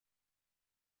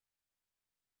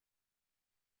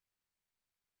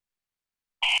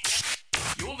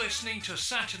listening to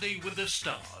Saturday with the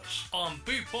Stars on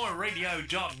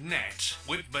bootboyradio.net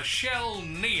with Michelle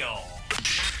Neal.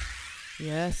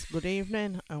 Yes, good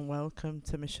evening and welcome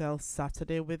to Michelle's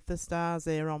Saturday with the Stars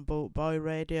here on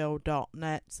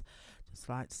bootboyradio.net. Just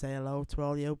like to say hello to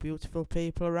all you beautiful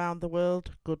people around the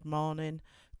world. Good morning,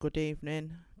 good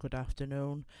evening, good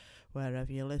afternoon,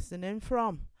 wherever you're listening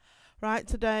from. Right,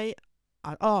 today,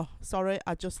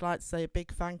 I'd just like to say a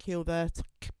big thank you there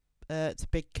to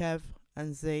Big Kev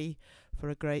and Z for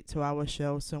a great 2-hour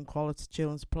show, some quality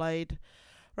tunes played.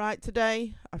 Right,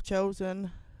 today I've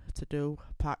chosen to do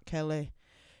Pat Kelly.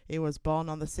 He was born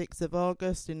on the 6th of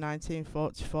August in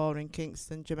 1944 in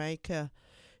Kingston, Jamaica.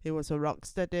 He was a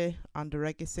rocksteady and a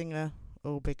reggae singer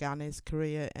who began his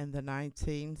career in the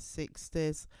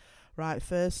 1960s. Right,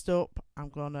 first up, I'm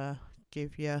going to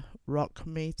give you Rock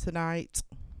Me Tonight.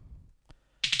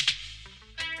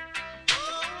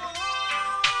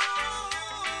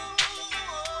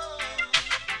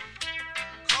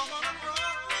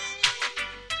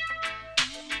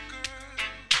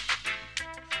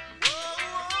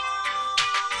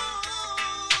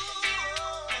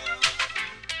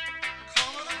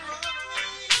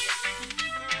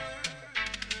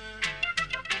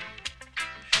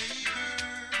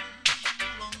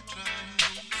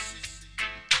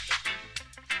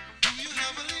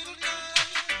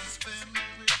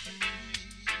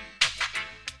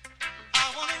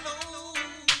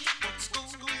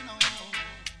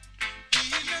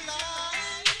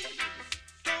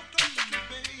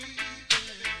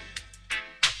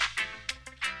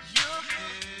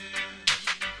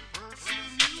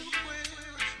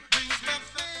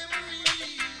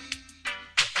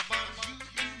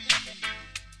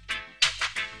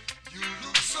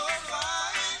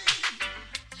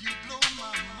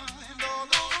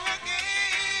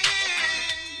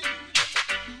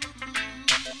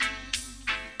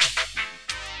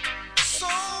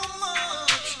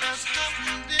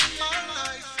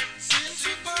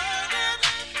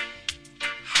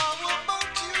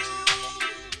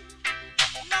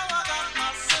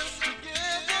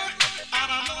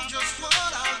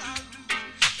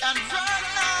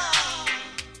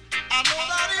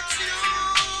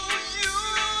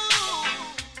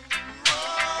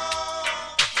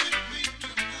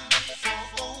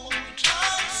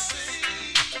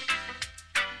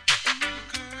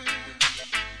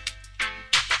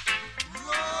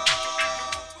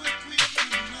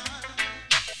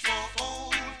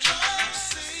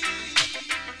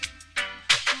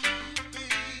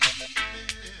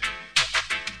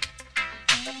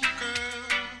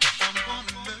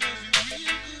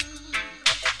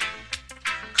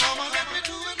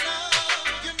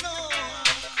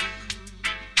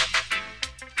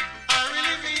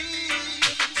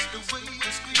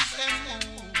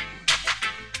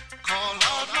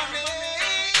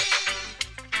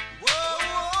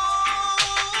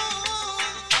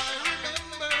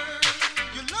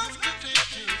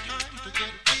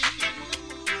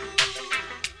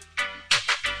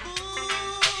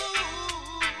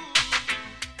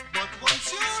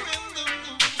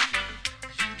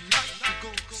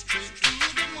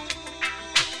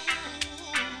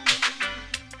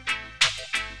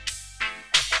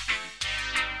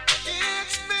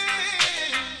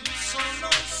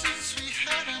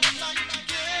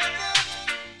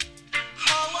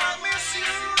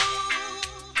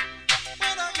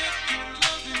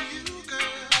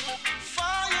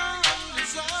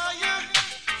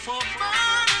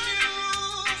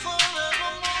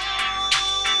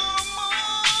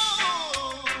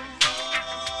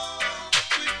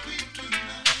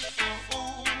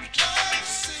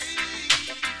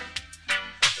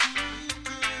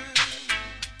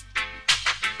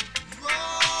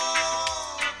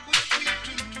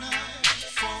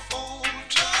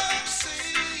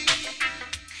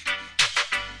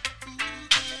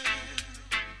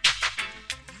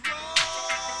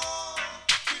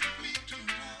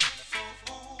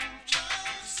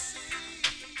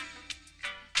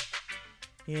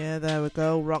 Yeah, there we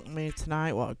go. Rock Me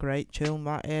Tonight. What a great tune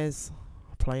that is.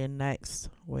 Playing next,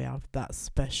 we have That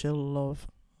Special Love.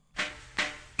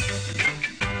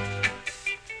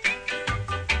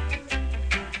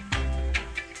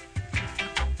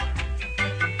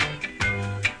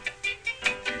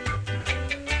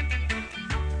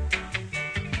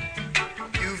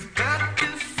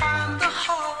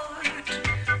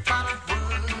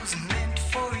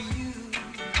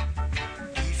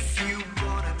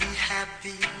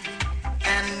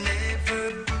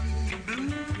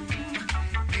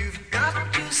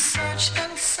 Search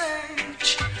and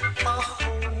search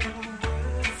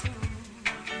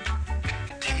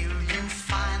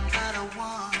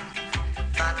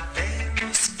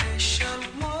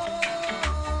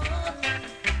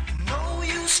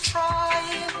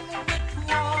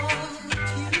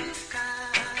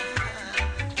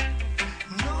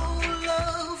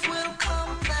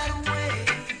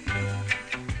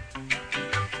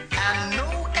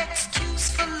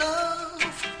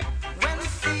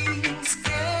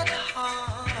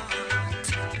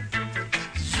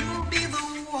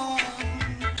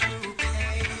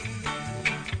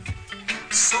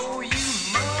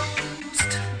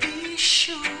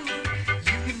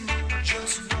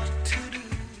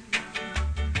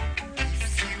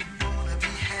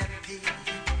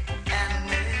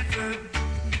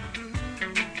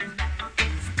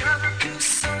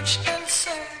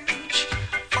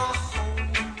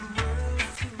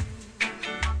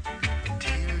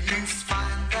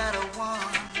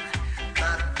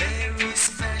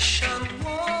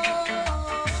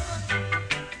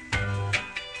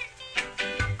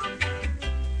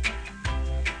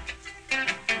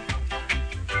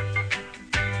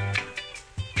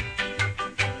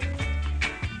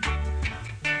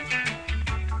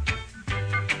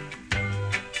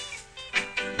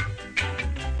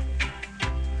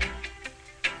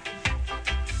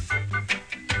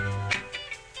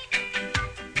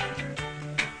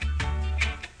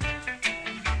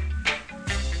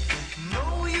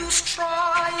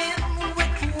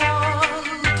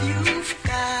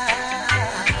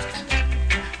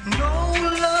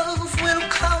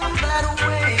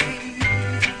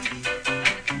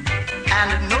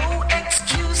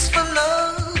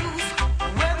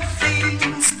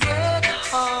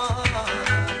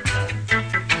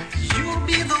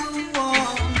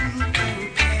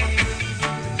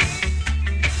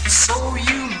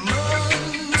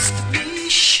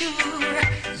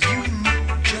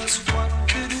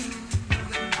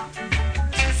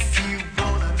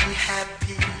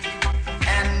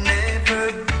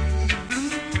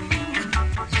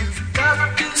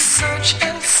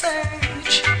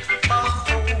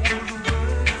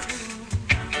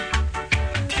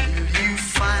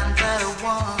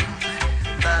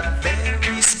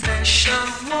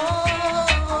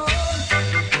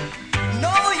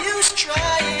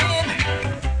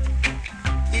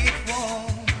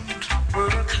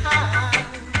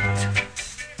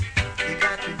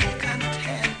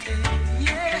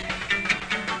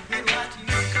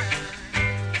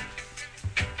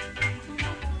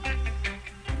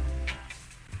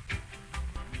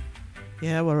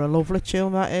Yeah, what a lovely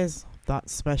tune that is. That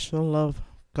Special Love.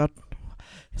 God,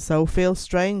 so feels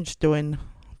strange doing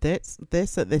this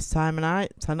at this time of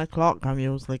night. 10 o'clock, I'm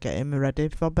usually getting me ready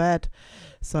for bed.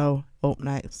 So, up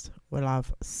next, we'll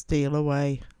have Steal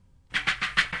Away.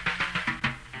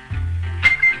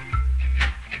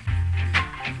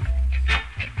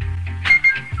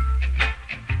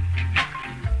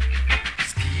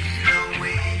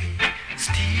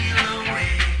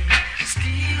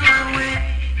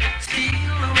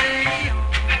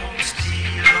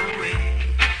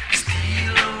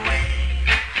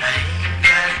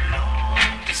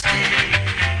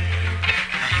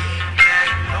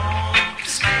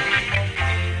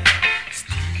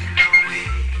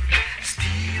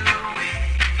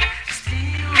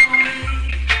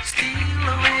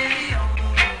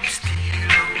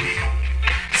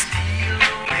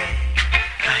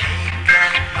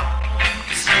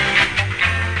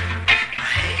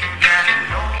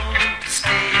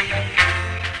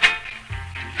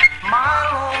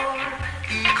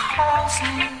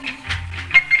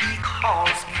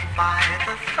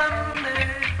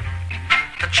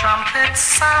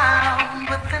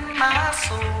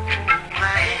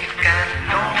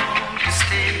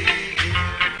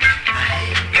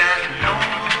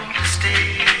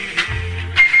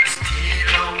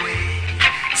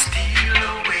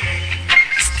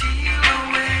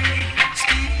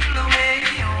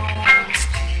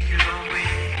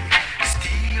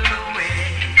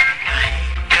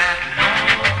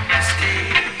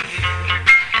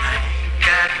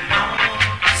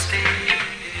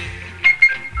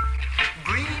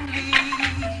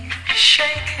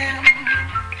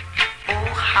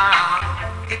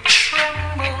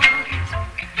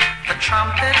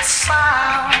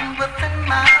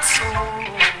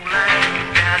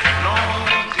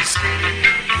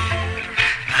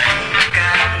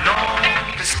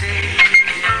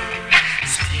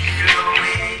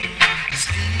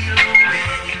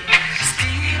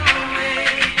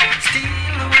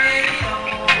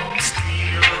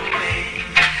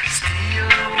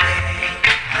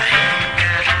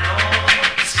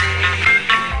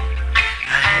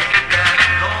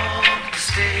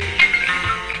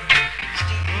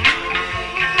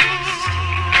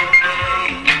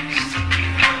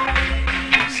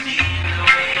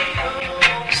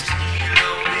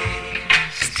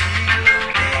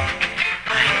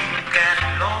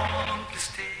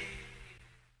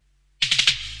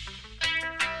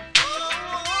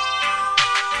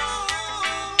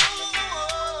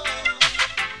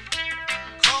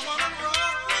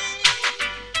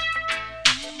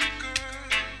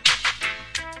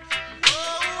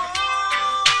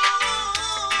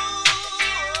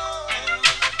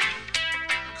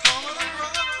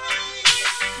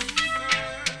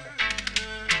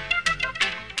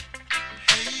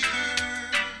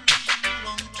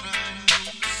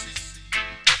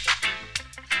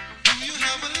 Do you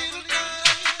have a little time?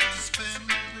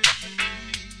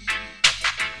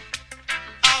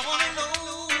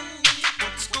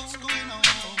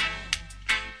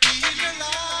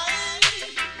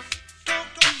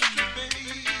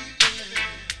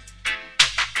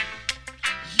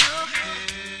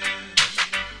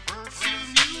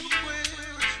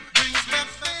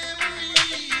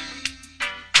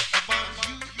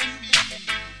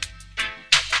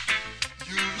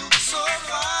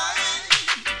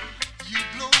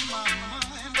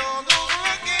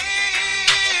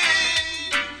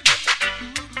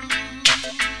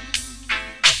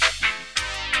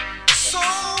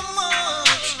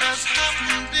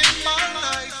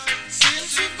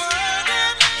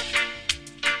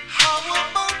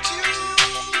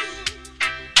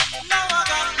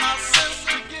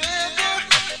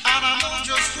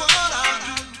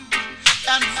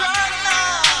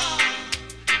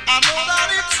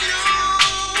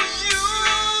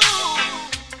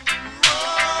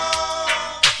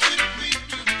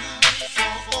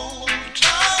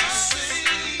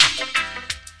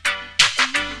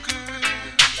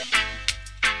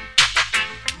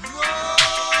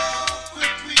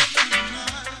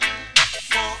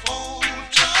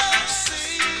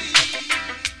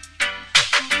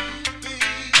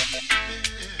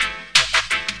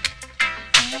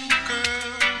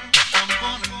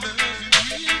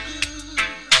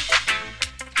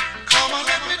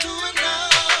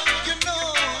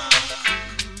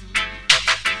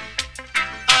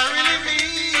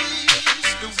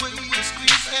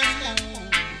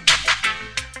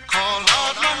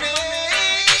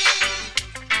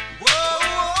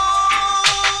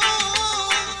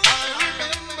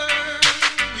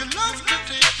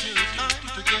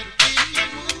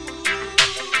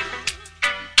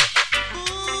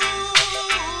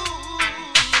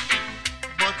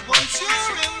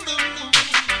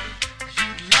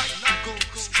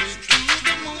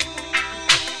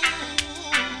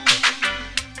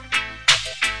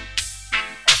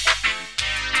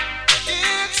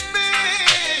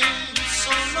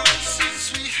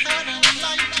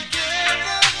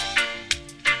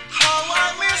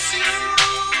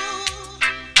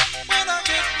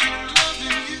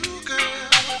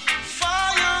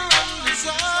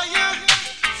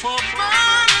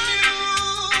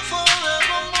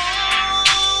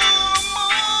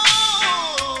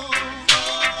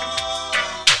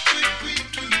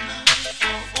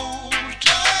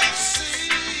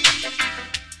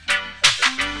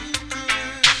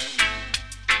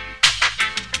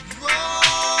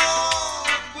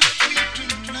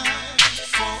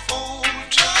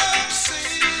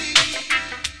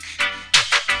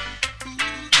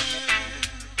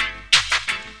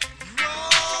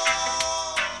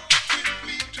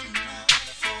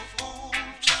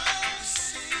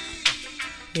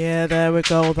 Yeah, there we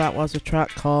go. That was a track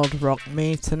called Rock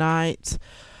Me Tonight.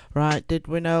 Right, did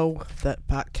we know that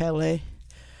Pat Kelly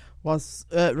was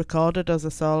recorded as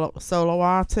a solo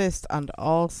artist and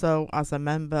also as a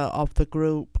member of the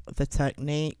group The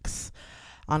Techniques?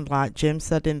 And like Jim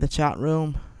said in the chat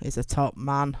room, he's a top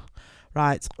man.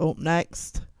 Right, up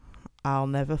next, I'll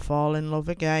Never Fall in Love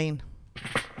Again.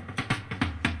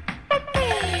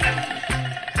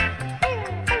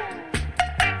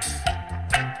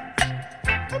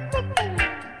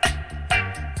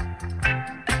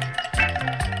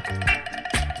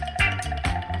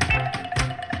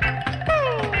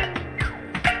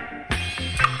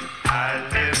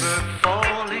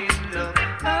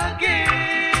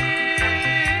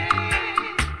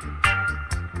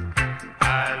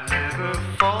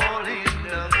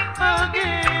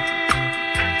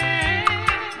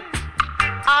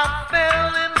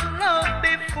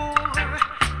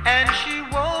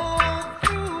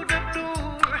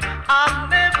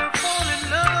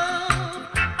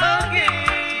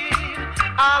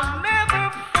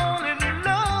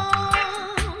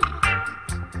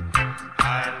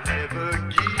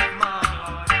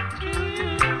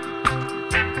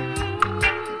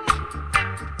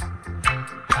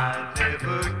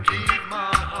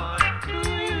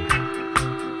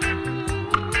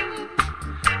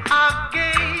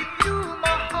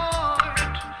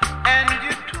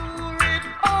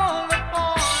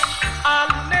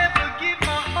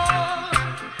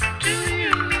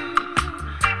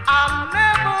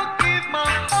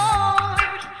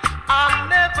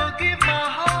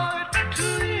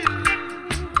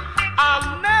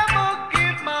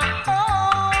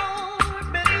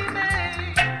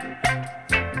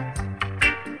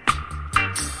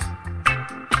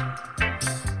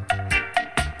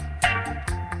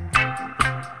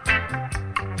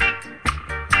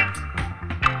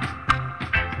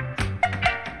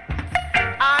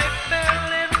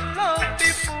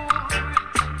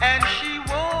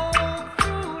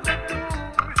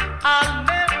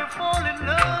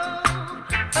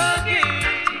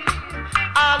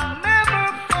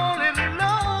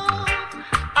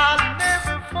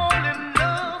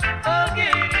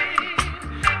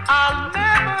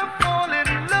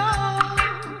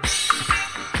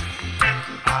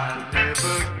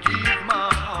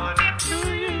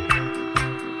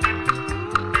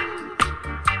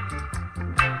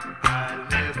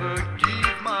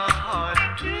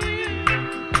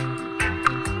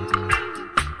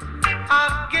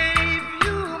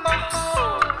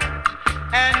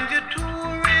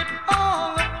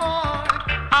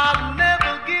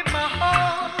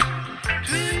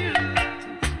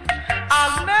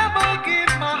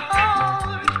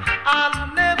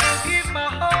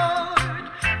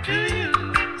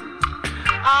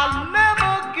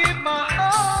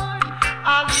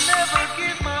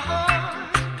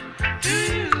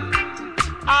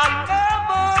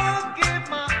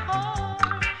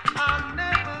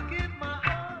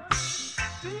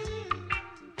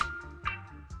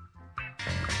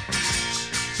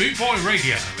 Bootboy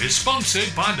Radio is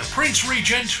sponsored by the Prince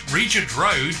Regent, Regent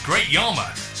Road, Great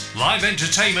Yarmouth. Live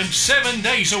entertainment 7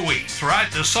 days a week throughout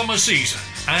the summer season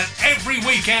and every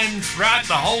weekend throughout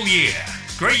the whole year.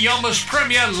 Great Yarmouth's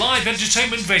premier live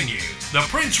entertainment venue, the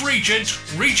Prince Regent,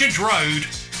 Regent Road,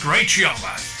 Great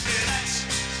Yarmouth.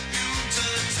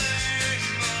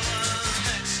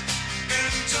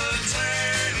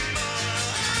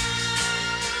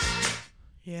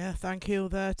 Yeah, thank you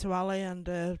there to Ali and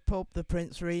Pub the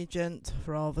Prince Regent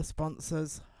for all the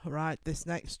sponsors. Right, this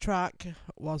next track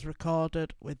was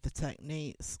recorded with The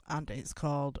Techniques and it's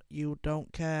called You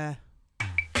Don't Care.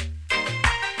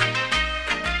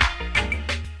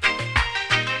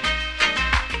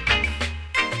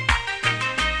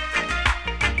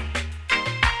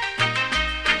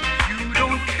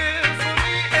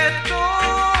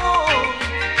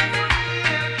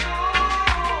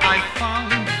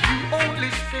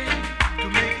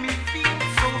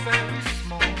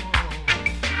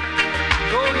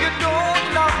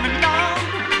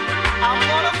 I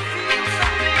wanna feel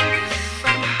something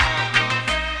somehow.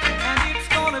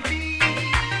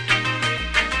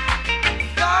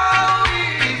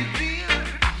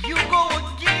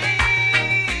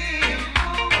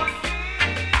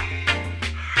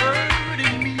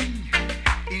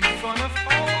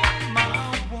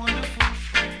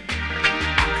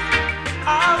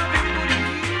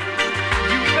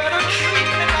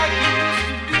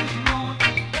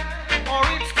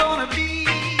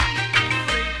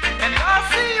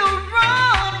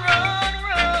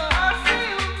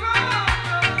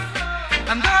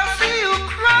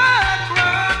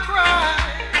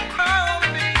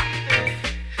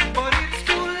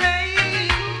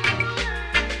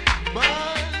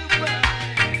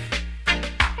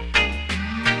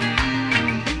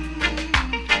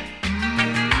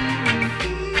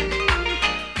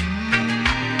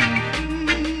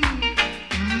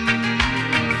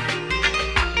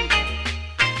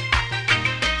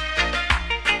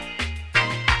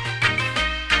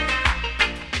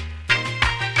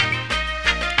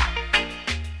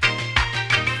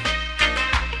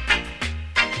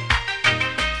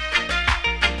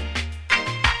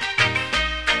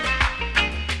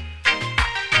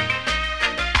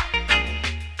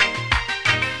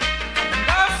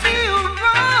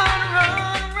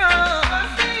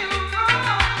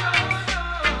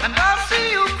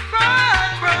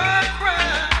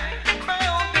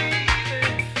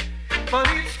 but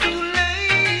it's too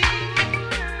late.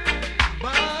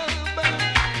 Bye-bye.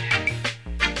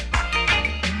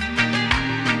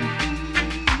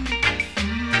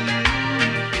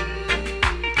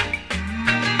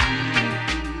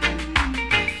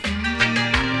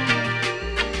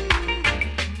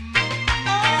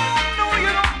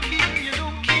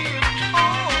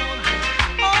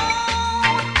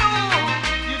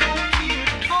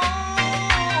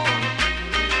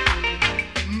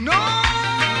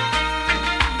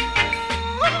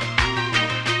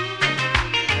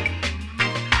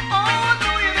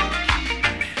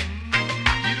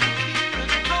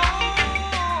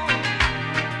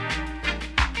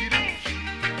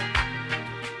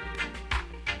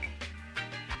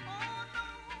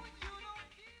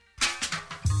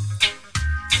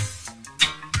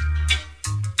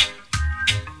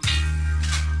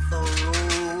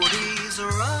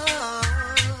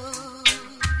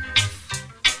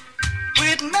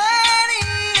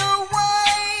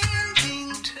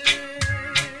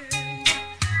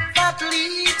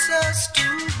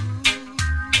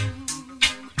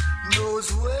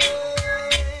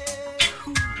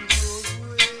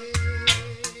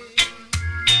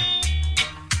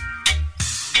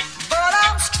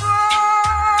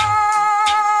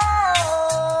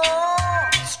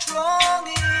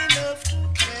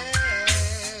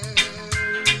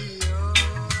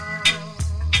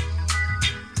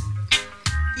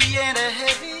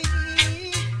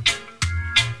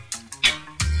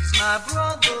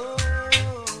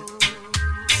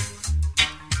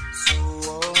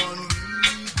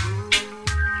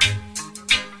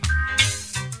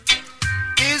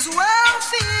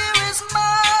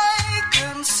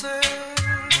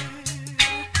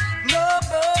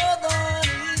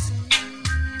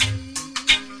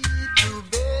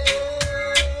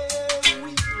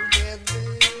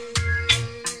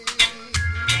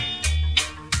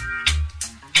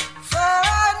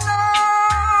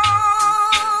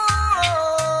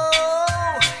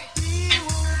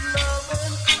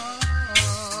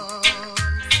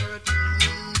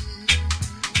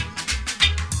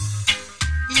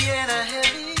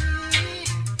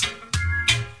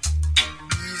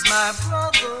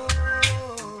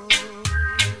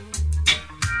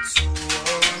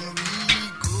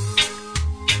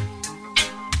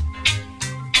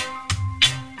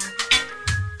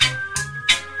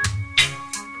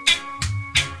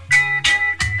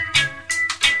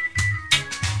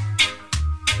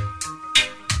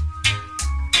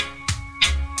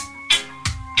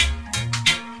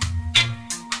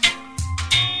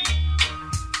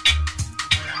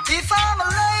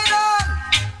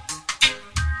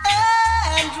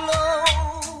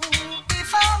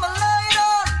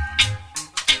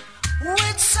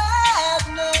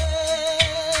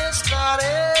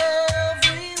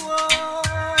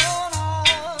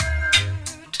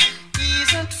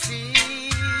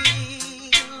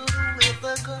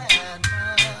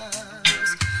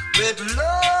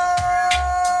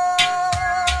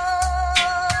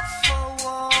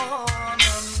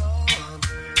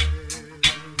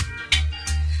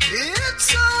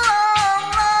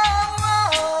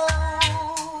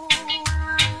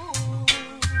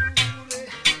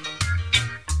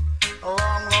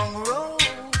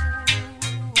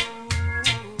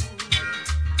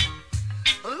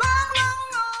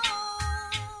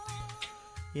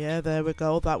 There we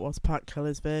go, that was Pat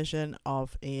Kelly's version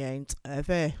of He Ain't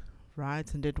Heavy.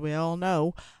 Right, and did we all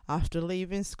know, after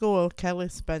leaving school, Kelly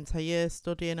spent a year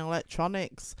studying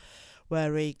electronics,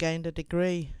 where he gained a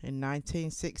degree in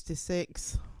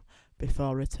 1966,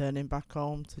 before returning back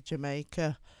home to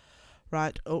Jamaica.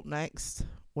 Right, up next,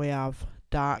 we have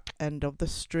Dark End of the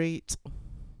Street.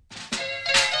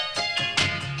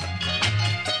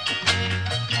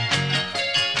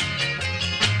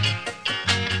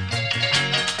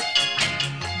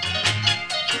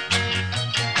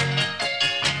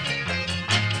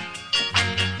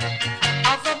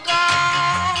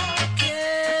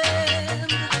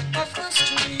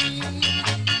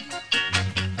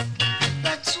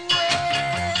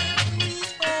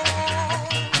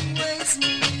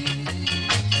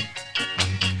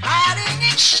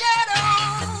 Shadow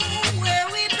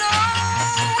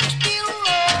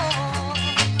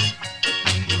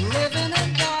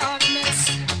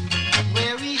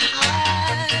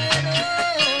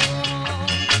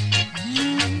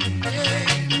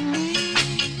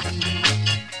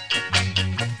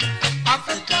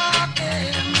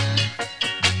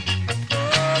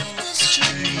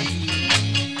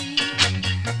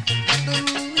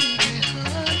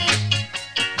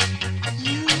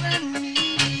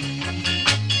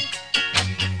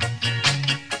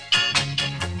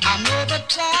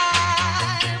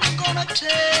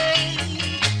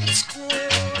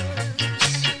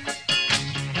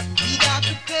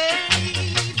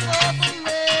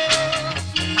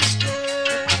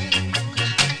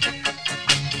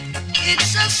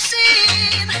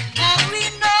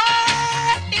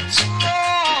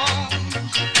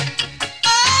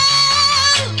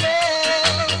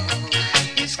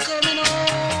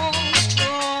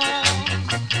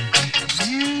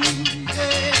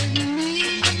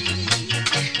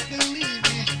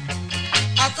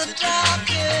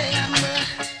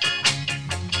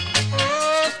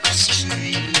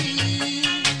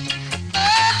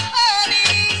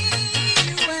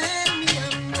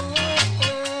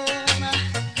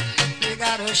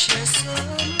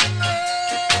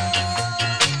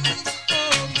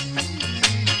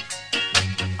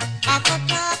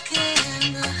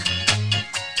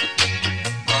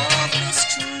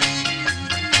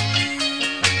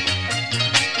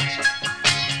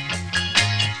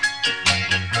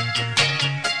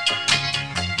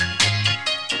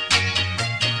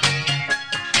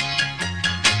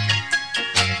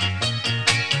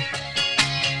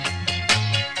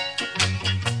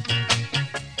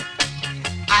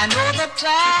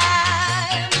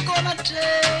Time gonna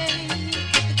take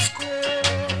its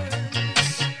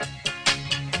course.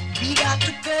 We got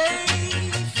to pay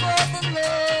for the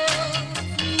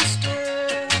love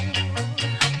restored.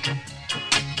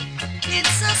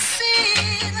 It's a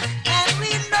sin, and we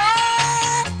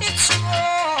know it's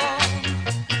wrong.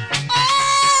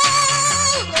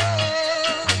 Oh,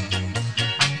 love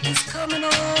is coming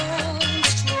on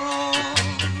strong.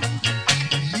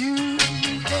 You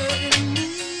and me.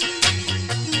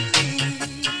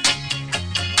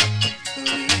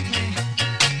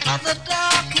 At the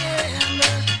dark end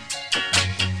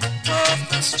of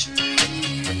the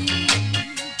street,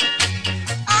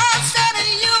 I'm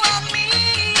standing you and me,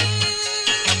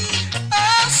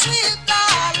 oh sweet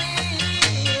darling.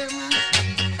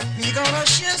 We gonna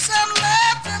share some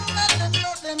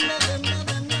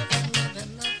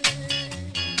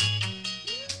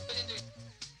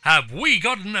Have we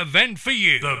got an event for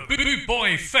you? The Boot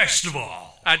Boy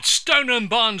Festival at Stoneham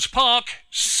Barnes Park,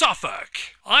 Suffolk.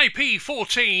 IP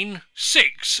 14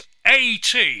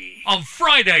 6AT. On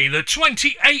Friday the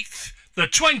 28th, the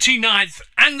 29th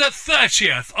and the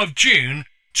 30th of June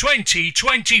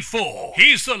 2024.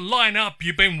 Here's the lineup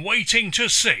you've been waiting to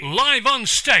see. Live on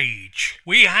stage,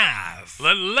 we have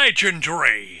the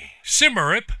legendary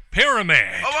Symarip Pyramid.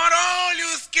 I want all you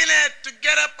skinheads to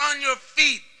get up on your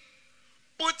feet.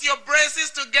 Put your braces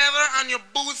together and your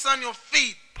boots on your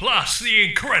feet. Plus the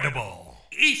incredible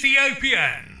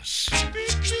Ethiopians.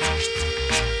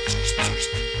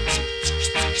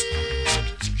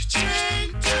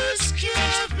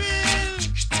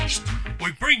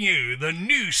 We bring you the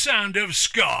new sound of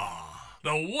ska,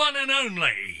 the one and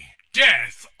only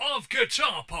Death of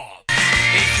Guitar Pop.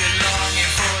 If you're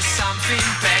longing for something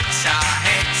better,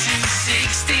 head to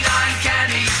 69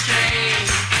 Candy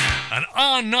Street. And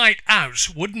our night out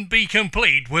wouldn't be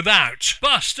complete without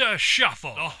Buster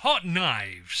Shuffle, the Hot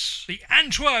Knives, the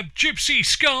Antwerp Gypsy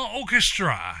Ska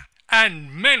Orchestra,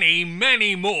 and many,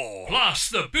 many more. Plus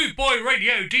the Boot Boy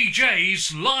Radio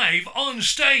DJs live on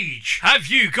stage. Have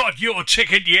you got your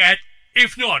ticket yet?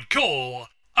 If not, call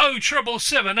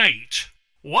 07778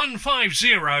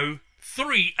 150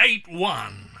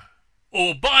 381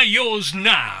 or buy yours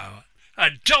now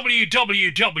at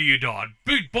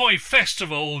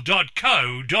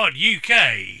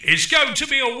www.bootboyfestival.co.uk. It's going to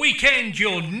be a weekend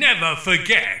you'll never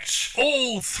forget.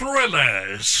 All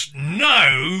thrillers,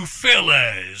 no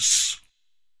fillers.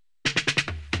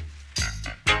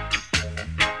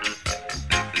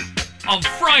 On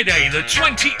Friday the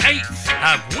 28th,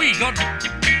 have we got...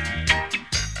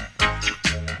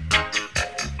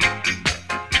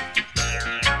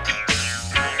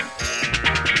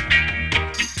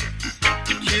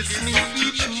 Kiss me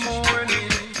each morning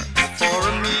for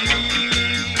a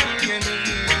million.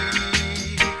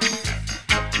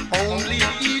 Only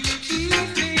each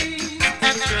evening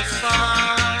at your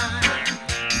side.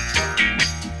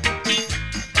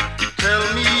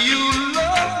 Tell me you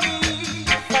love me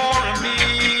for a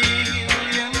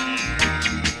million.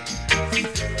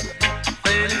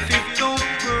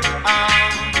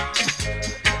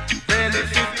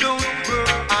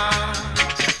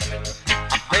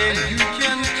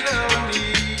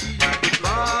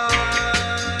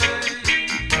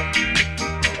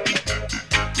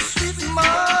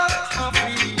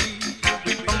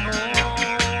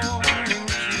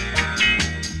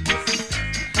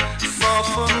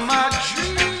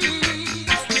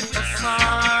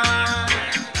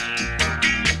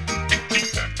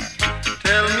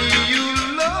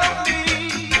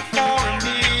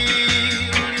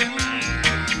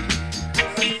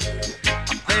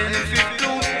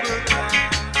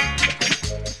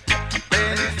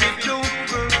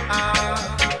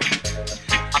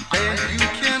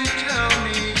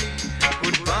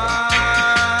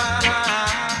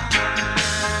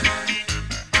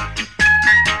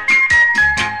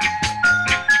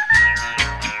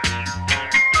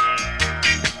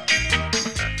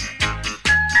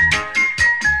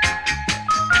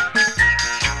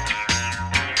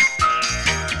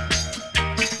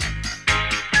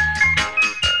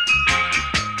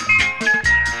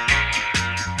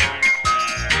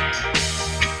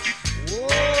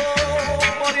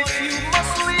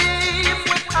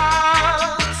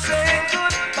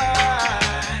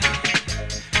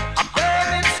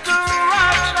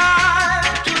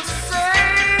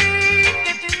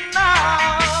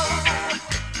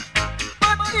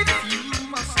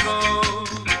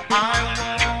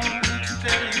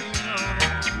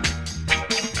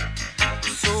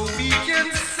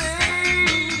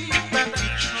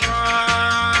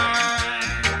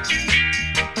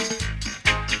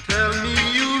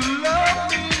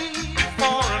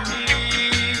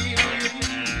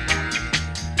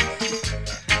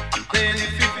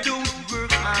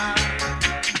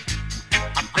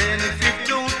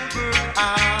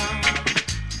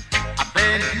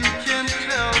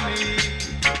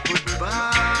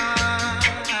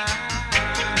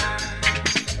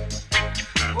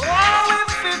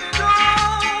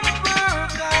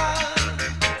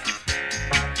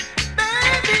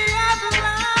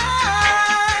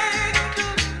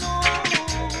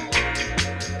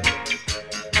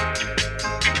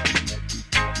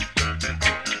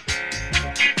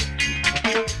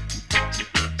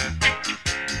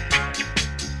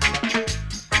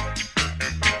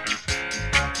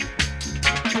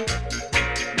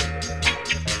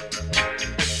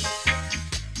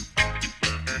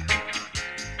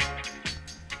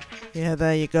 Yeah,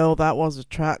 there you go. That was a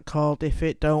track called If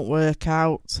It Don't Work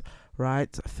Out.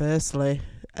 Right, firstly,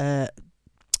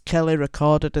 Kelly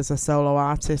recorded as a solo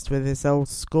artist with his old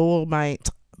schoolmate,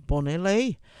 Bunny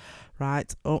Lee.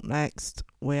 Right, up next,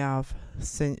 we have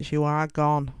Since You Are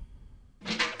Gone.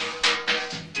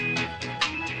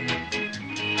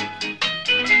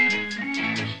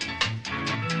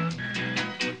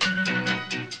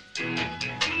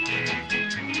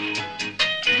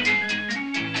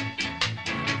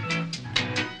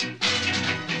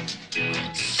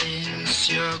 Since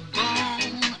you're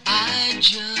gone, I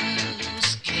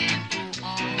just can't go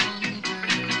on,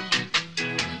 girl.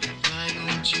 Why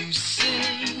don't you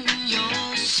say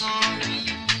you're sorry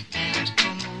and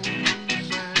come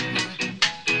over?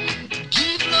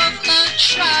 Give love a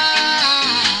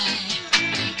try.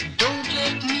 Don't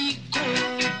let me go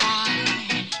by.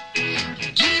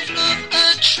 Give love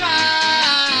a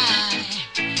try.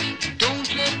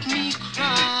 Don't let me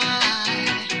cry.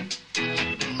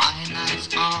 My nights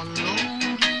are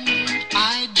lonely,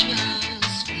 I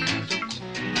just feel the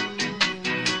cold.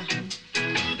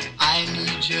 I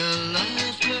need your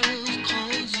love, girl,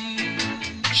 'cause you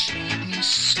treat me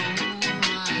so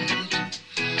right.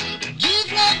 Give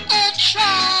love a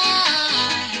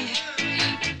try,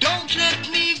 don't let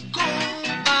me go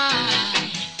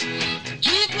by.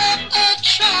 Give love a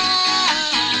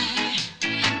try,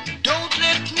 don't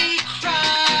let me cry.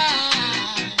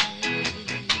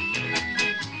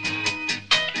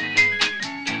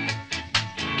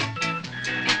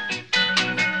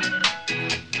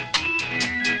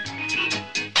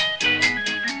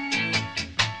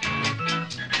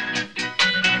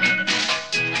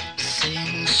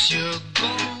 Since you're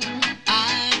gone,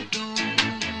 I don't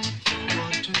know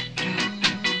what to do.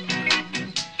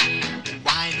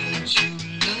 Why don't you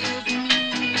love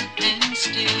me and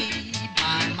stay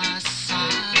by my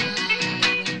side?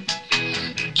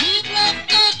 Give love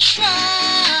a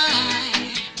try.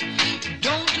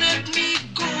 Don't let me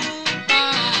go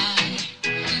by.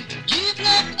 Give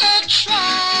love a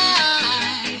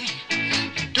try.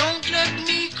 Don't let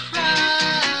me cry.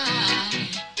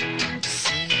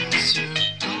 Since you're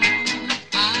gone,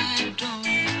 I don't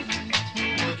know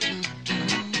what to do.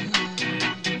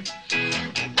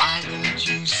 Why don't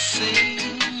you say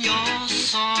you're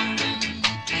sorry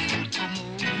and come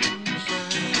over?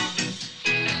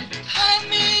 Tell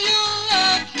me you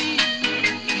love me.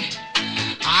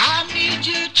 I need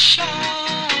your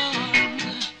charm.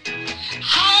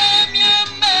 I'm your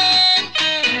man,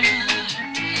 girl,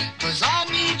 'cause I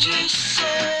need you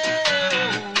so.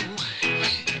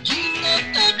 Give love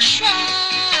a try.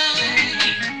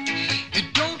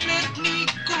 Don't let me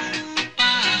go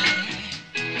by.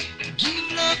 Give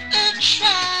love a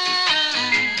try.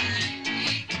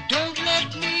 Don't let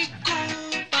me go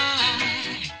by.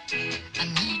 I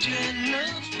need your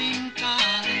loving,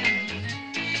 darling.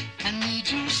 I need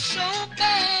you so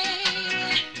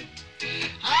bad.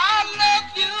 I love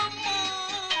you more.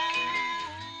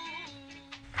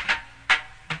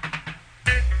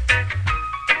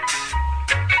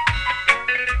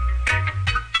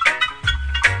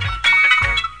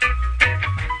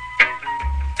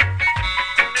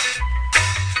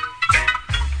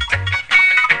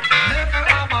 Never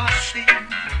have I seen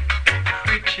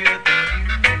prettier than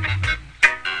you,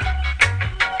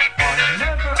 or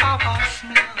never have I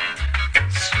smelled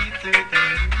sweeter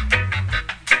than you.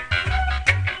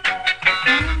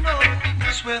 Who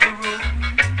knows where the road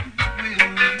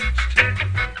will lead to?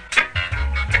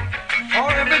 For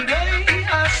every day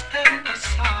I stand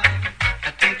aside, I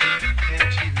take a look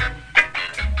at you.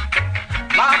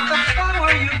 Like a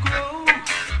flower you grow,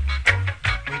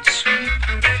 with sweet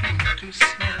perfume to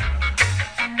smell.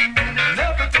 And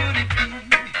never could it be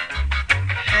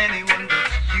anyone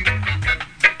but you.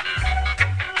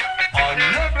 Or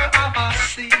never have I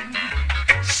seen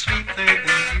sweeter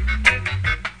than you.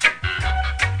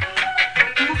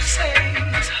 Who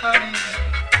says, honey,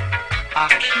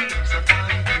 accuse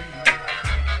about you?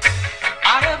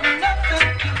 I have nothing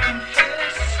to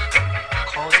confess,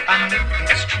 'cause I know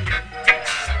it's true.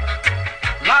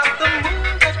 Like the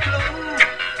moon that glows,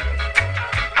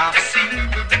 I've seen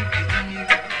the beauty in you.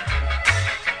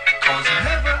 'Cause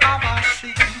never have I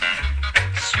seen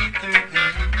sweeter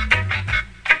than you.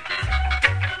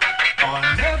 Or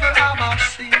never have I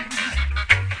seen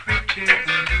prettier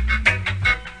than you.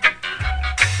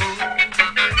 Oh,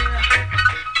 yeah.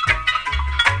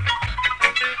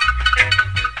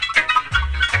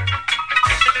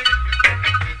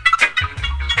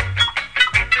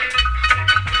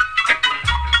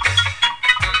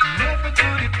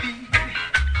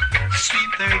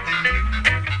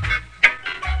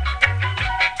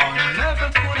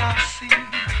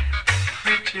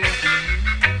 prettier than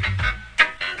you.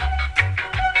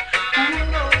 Who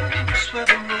knows where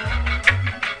the road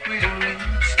really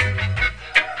leads to?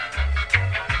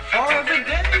 For every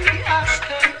day I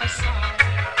stand aside,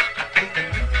 I take a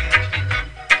look at you.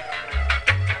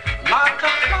 Like a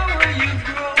flower you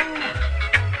grow,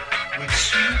 with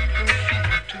sweet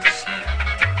perfume to smell.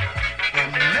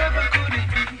 And never could it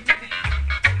be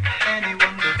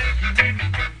anyone but you.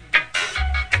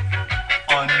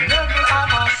 Or never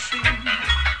have I seen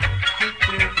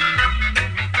prettier than you.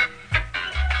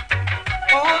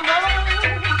 Oh no,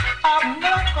 I've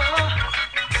never,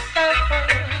 ever,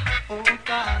 oh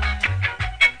darling,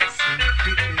 seen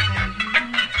prettier than you.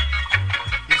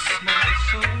 You smell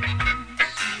so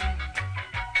sweet.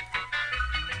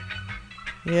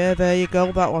 Yeah, there you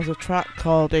go. That was a track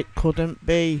called It Couldn't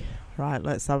Be. Right,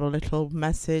 let's have a little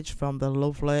message from the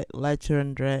lovely,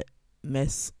 legendary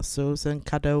Miss Susan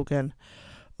Cadogan,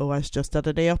 who has just had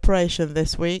a knee operation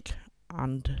this week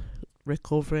and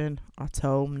recovering at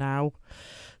home now.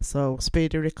 So,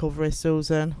 speedy recovery,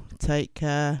 Susan. Take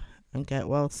care and get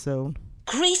well soon.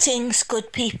 Greetings,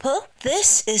 good people.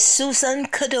 This is Susan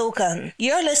Cadogan.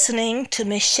 You're listening to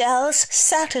Michelle's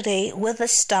Saturday with the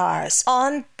Stars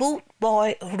on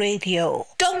Bootboy Radio.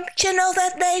 Don't you know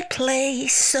that they play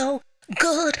so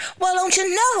good? Well, don't you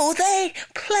know they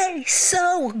play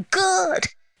so good?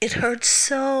 It hurts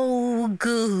so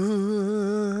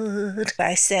good.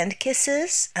 I send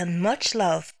kisses and much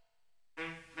love.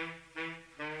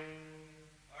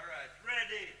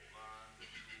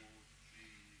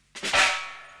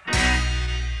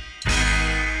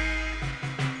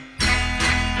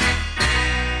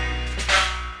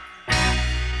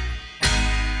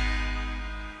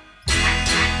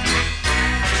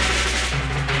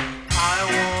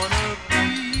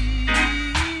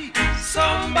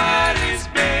 Somebody's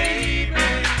baby,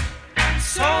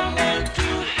 someone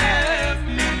to have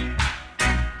me,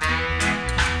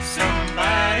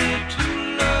 somebody to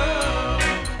love.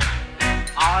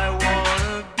 I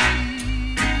wanna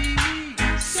be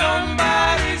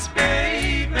somebody's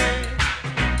baby,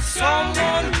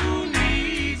 someone who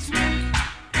needs me,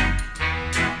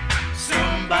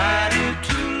 somebody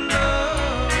to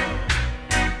love.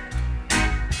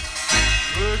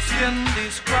 Words can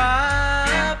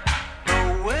describe the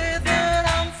way that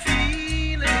I'm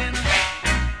feeling.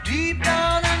 Deep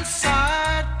down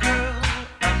inside, girl,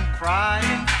 I'm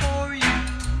crying for you.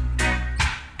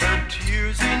 The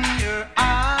tears in your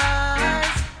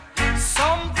eyes,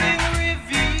 something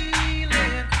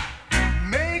revealing,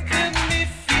 making me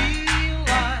feel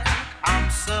like I'm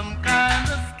some kind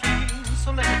of king.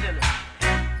 So let me tell you,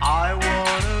 I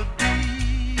wanna be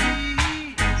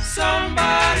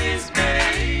somebody's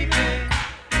baby,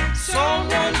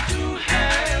 someone to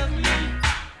have me,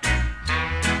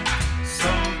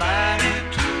 somebody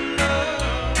to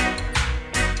love.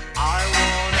 I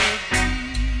wanna be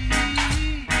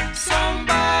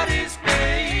somebody's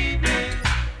baby,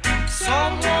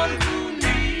 someone who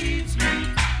needs me,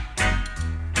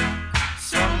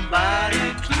 somebody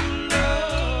to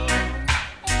love.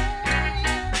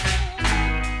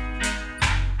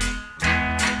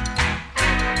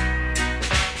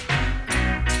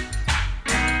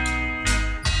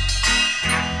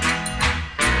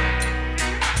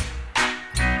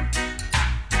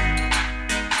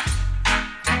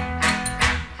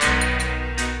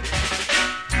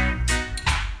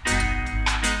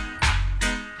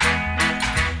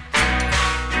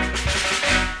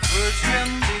 Words can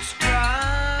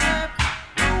describe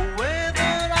the way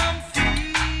that I'm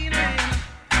feeling.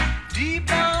 Deep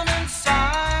down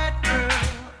inside, girl,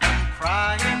 I'm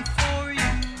crying for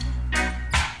you.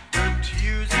 The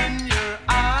tears in your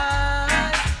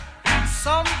eyes,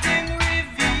 something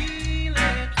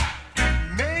revealing,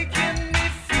 making me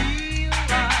feel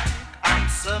like I'm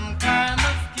some kind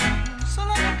of king. So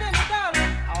let me tell you,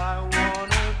 darling, I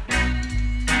wanna be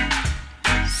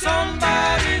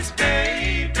somebody's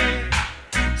baby,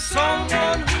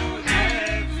 someone who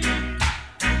has me,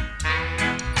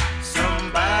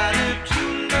 somebody to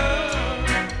love.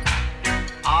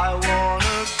 I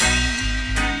wanna be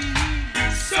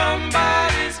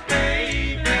somebody's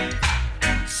baby,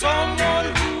 someone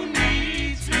who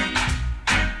needs me,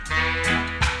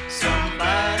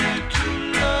 somebody to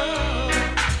love.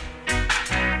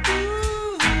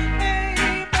 Ooh,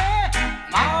 baby,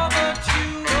 now that you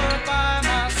are by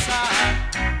my side,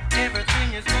 everything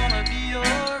is gonna be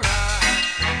alright.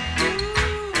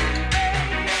 Ooh,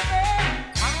 baby,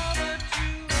 now that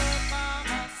you are by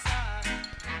my side,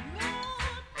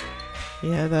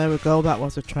 Yeah, there we go. That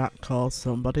was a track called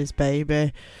Somebody's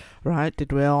Baby. Right,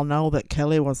 did we all know that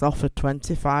Kelly was offered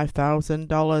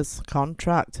 $25,000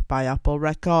 contract by Apple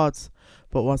Records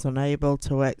but was unable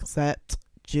to accept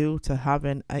due to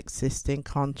having existing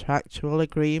contractual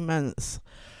agreements.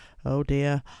 Oh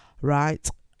dear. Right,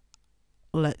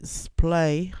 let's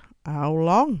play How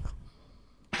Long?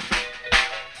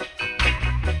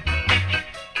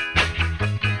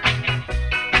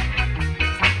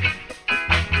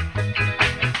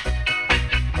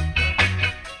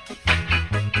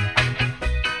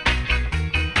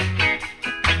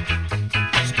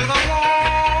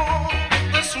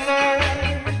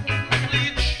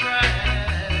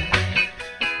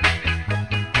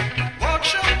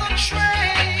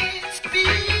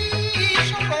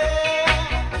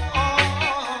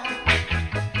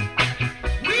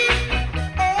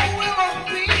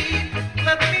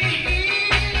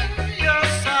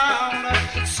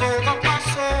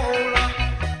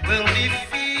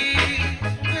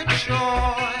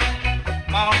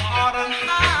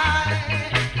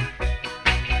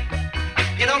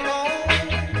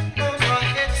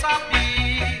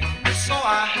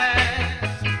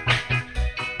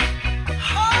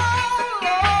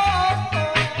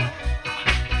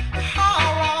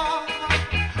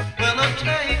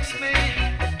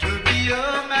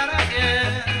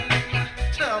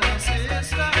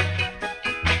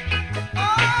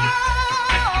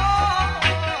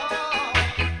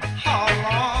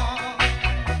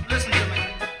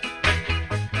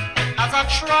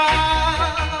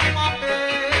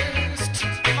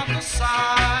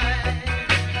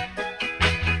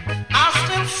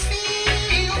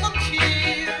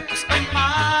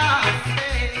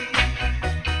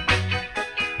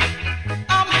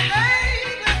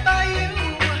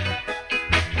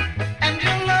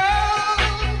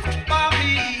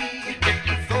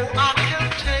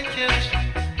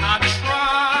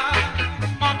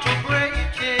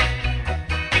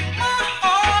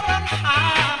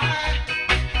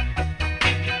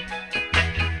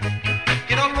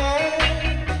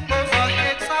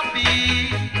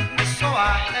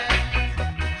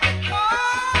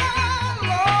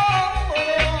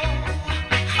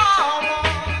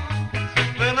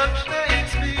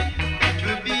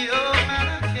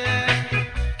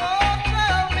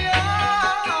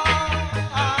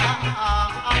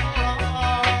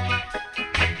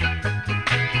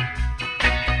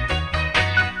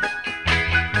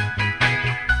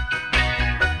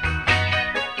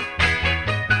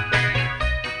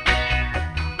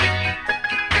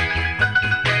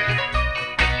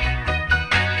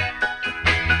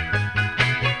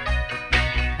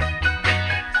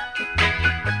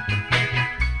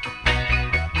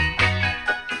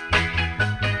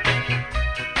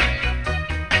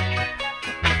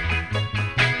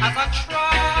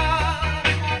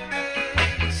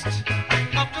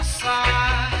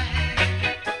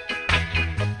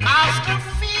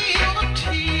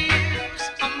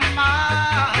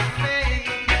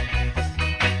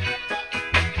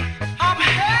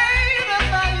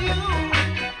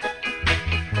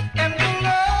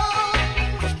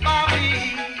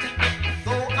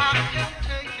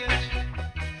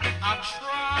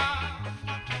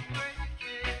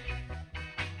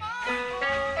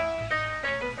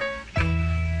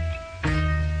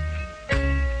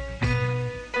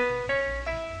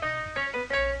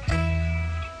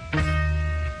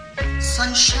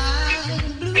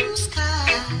 Sunshine, blue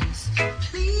skies,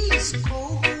 please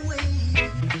go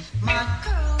away. My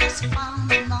girl has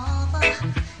found another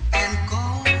and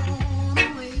gone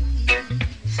away.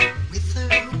 With her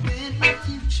in my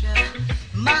future,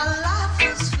 my life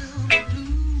is filled with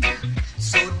gloom.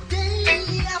 So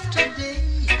day after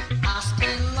day, I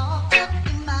stay locked up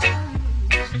in my room.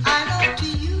 I know to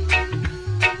you,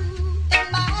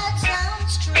 it might sound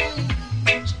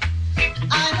strange.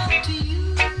 I know to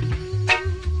you,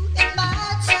 it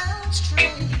might sound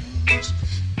strange,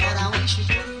 but I wish it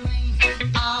would rain.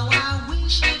 Oh, I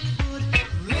wish it would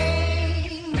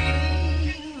rain,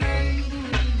 rain, rain,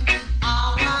 rain.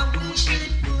 Oh, I wish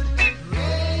it would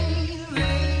rain,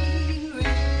 rain, rain,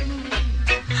 rain.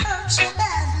 Hurt so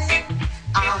badly,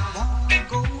 I wanna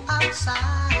go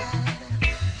outside,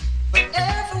 but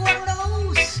everyone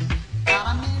knows that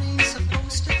a man ain't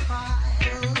supposed to cry.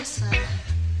 Listen,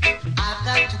 I've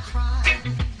got to cry,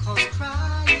 'cause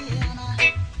crying,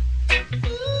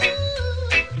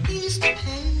 ease the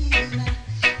pain.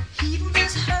 Even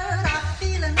this hurt I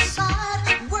feel inside,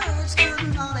 words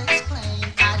could not explain.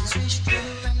 I just wish it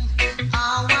would rain.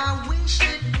 Oh, I wish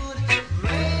it would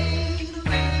rain,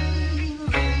 rain,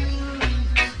 rain, rain.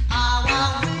 Oh,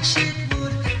 I wish it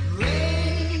would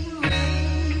rain,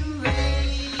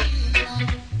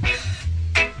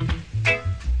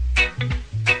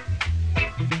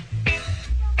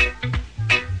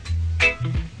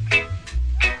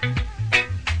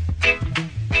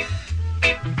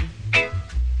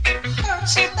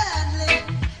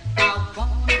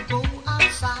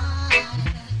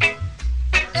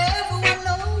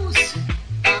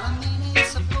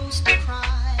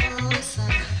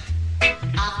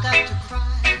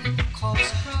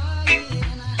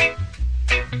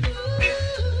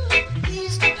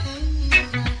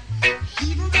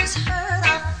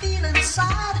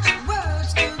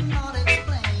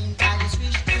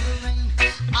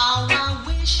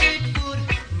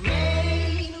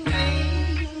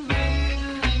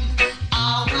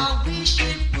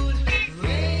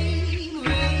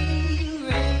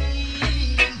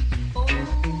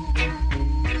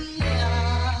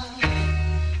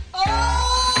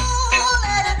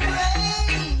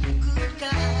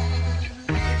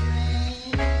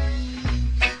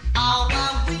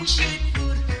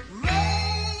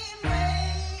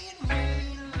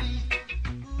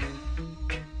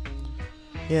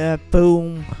 Yeah,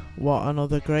 boom. What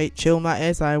another great tune that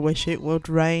is. I Wish It Would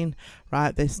Rain.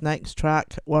 Right, this next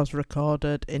track was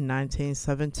recorded in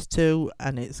 1972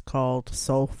 and it's called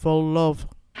Soulful Love.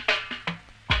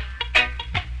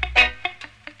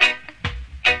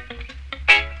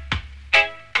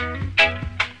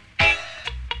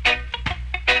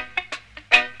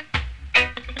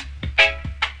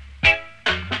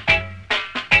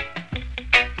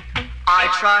 I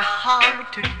try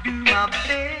hard to do my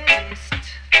best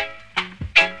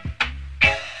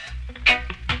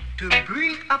to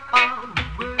bring about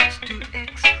words to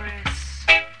express,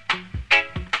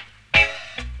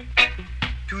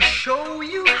 to show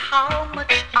you how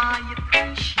much I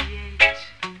appreciate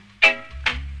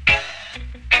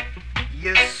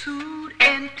your soothe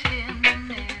and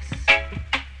tenderness.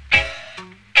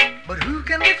 But who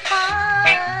can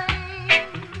define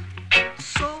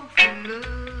soulful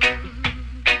love?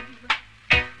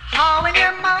 How in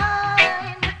your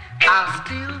mind I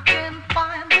still can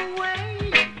find a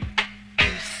way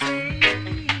to say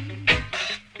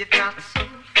you've got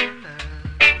soulful love.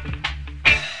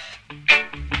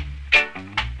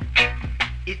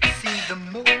 It seems the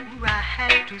more I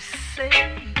had to say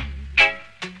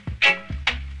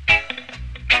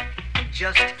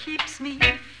just keeps me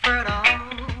further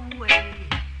away.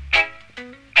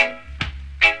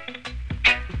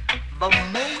 The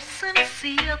most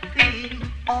sincere thing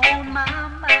on my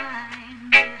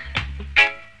mind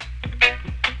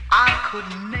I could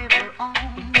never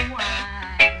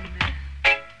unwind.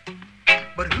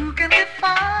 But who can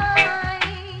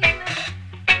define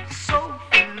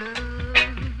soulful love?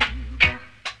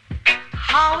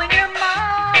 How in your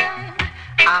mind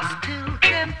I still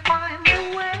can find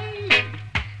a way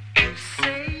to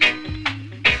say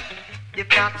you've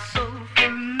got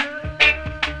soulful love.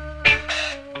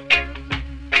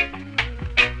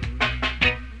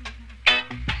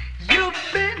 You've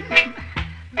been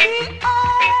the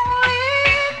only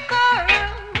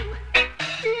girl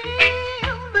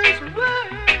in this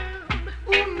world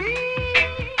who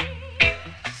means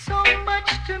so much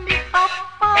to me.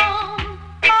 Upon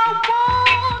I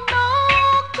wanna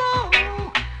go,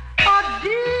 I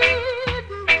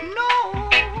didn't know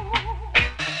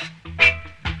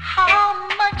how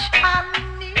much I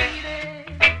needed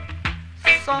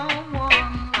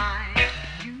someone like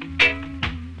you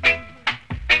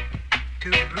to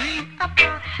bring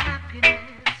about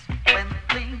happiness when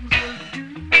things are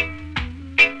due.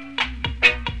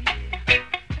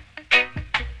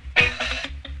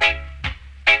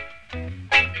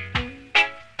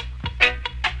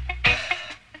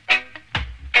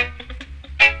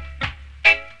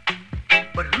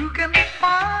 But who can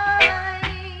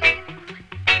define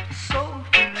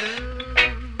soulful love?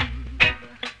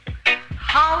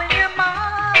 How in your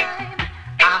mind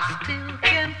I still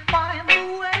can find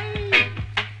a way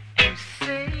to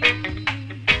say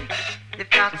you've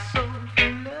got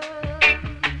soulful love,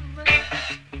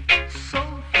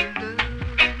 soulful love.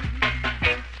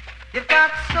 You've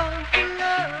got soulful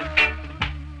love,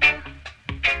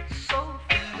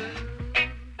 soulful love.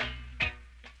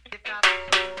 You've got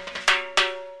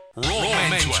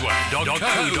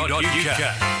rawmenswear.co.uk.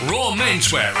 Raw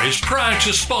Menswear is proud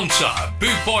to sponsor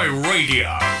Boot Boy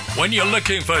Radio. When you're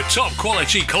looking for top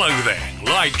quality clothing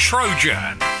like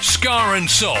Trojan, Scar and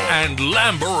Soul and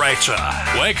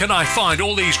Lamberetta, where can I find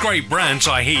all these great brands,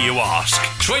 I hear you ask?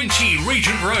 20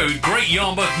 Regent Road, Great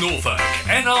Yarmouth, Norfolk,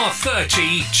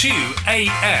 NR30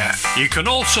 2AF. You can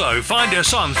also find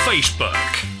us on Facebook,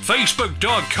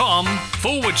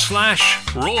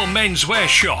 facebook.com/Raw Menswear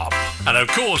Shop, and of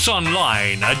course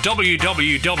online at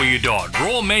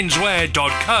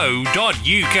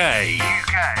www.rawmenswear.co.uk.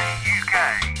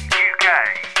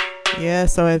 Yeah,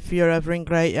 so if you're ever in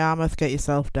Great Yarmouth, get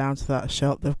yourself down to that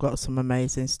shop. They've got some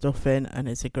amazing stuff in and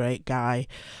he's a great guy.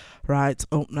 Right,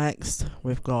 up next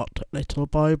we've got Little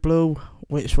Boy Blue,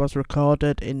 which was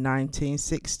recorded in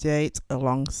 1968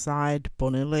 alongside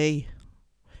Bunny Lee.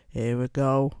 Here we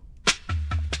go.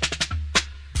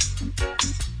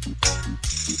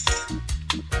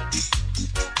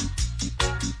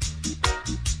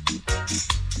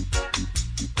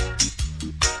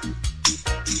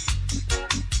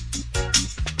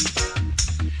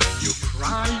 You're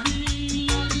crying,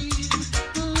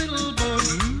 little boy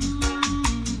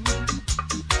blue.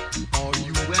 Are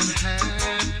you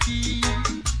unhappy,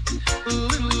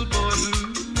 little boy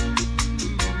blue?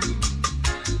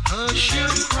 Hush your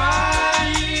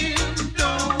crying,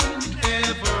 don't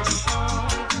ever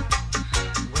harm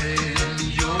when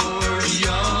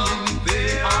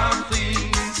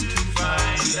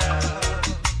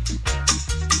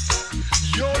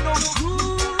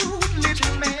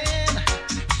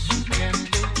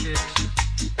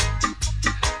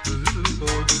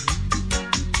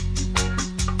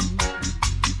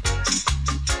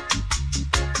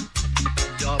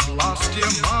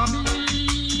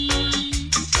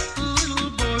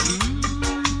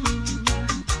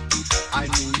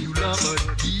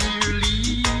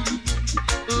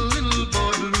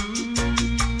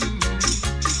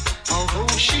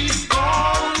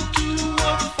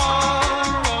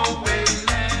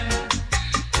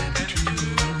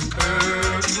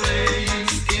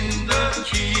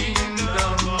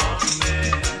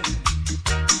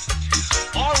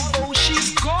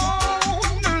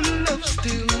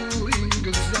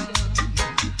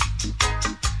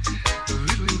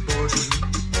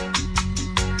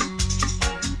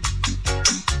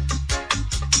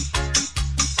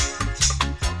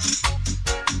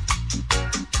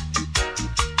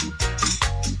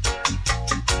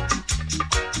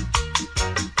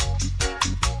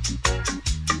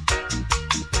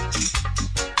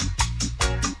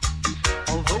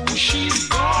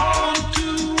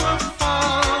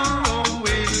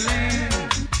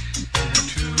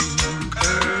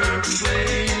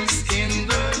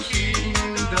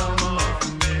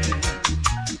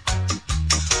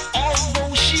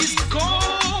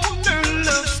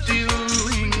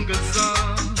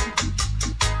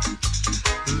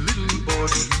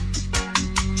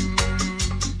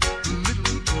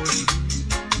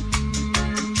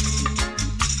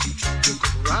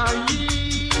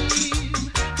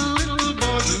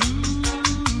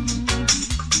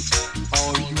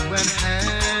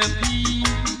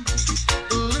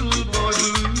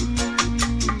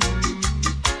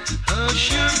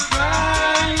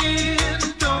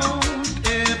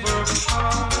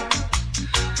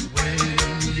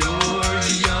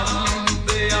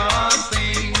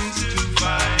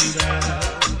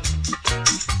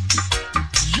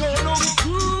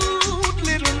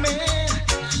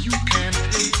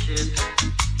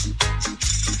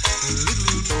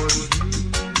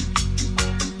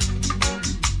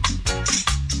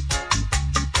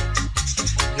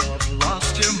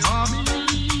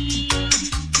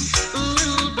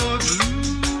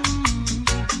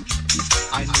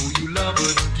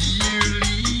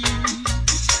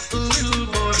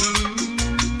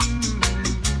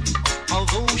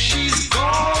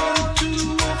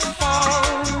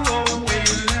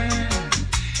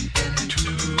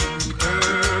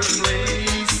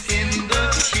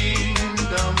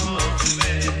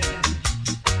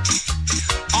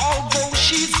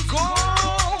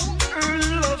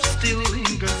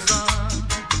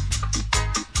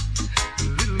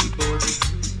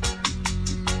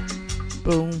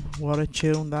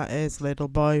tune that is, Little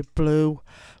Boy Blue.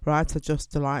 Right, I'd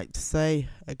just like to say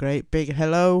a great big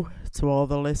hello to all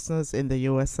the listeners in the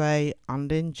USA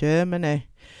and in Germany.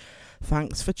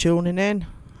 Thanks for tuning in.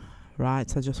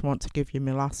 Right, I just want to give you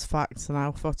my last facts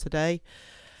now for today.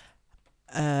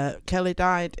 Kelly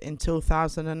died in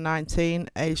 2019,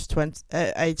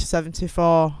 aged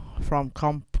 74, from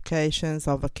complications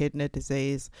of a kidney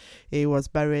disease. He was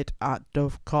buried at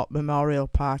Dovecot Memorial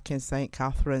Park in St.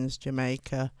 Catharines,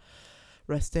 Jamaica.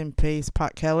 Rest in peace,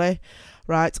 Pat Kelly.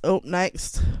 Right, up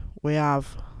next we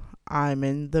have I'm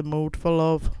in the Mood for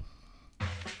Love.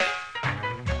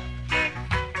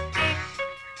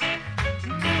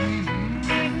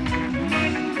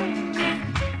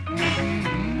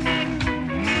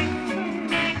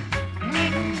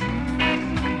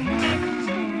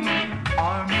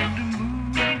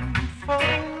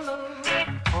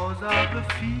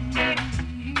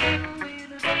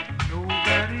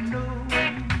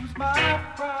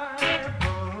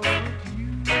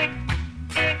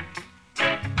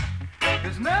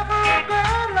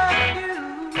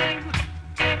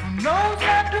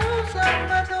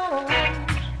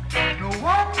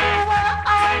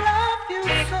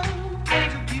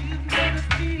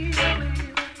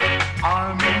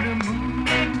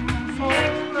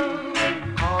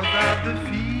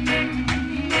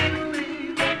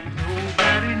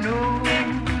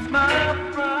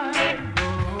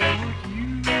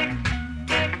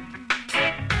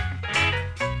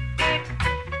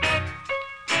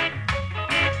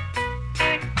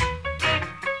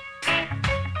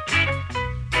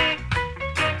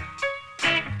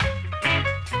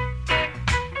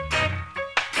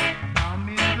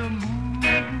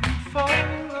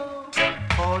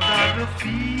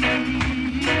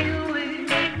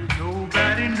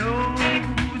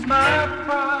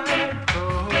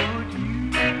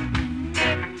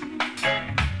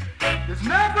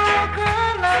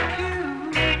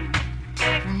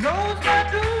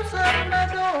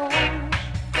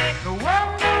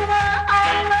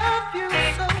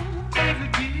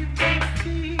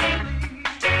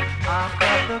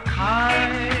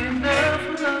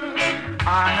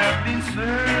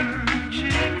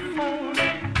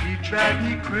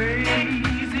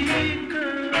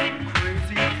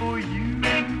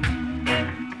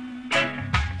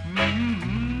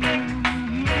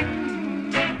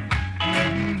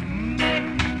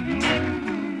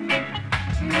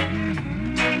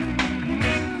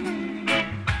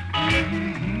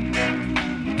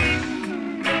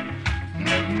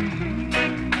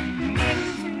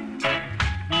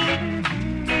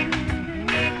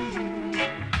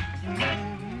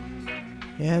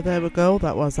 There we go,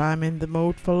 that was I'm in the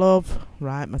Mood for Love.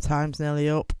 Right, my time's nearly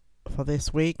up for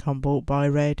this week on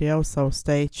Bootboy Radio, so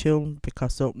stay tuned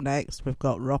because up next we've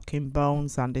got Rocking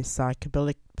Bones and his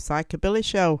Psychobilly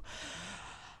Show.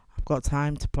 I've got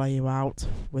time to play you out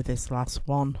with this last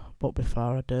one, but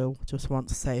before I do, just want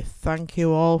to say thank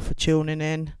you all for tuning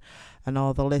in and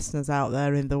all the listeners out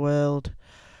there in the world.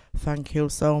 Thank you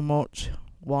so much.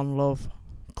 One love.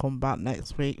 Come back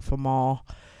next week for more.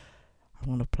 I'm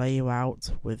going to play you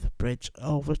out with Bridge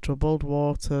Over Troubled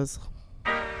Waters.